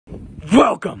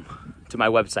Welcome to my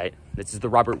website. This is the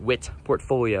Robert Witt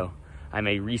portfolio. I'm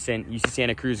a recent UC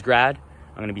Santa Cruz grad.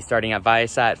 I'm going to be starting at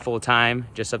Viasat full-time,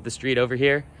 just up the street over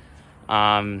here.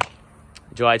 July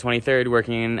 23rd,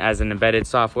 working as an embedded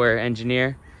software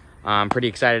engineer. I'm pretty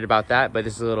excited about that, but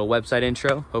this is a little website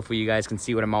intro. Hopefully you guys can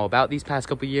see what I'm all about these past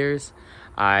couple years.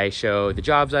 I show the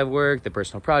jobs I've worked, the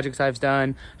personal projects I've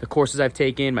done, the courses I've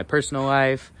taken, my personal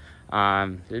life.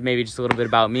 Maybe just a little bit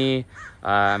about me.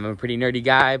 I'm a pretty nerdy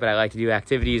guy, but I like to do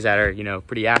activities that are,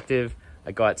 pretty active.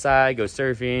 I go outside, go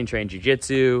surfing, train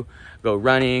jiu-jitsu, go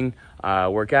running,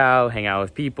 work out, hang out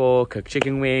with people, cook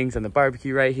chicken wings on the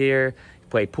barbecue right here,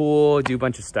 play pool, do a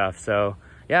bunch of stuff. So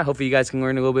yeah, hopefully you guys can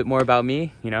learn a little bit more about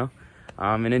me,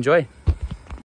 and enjoy.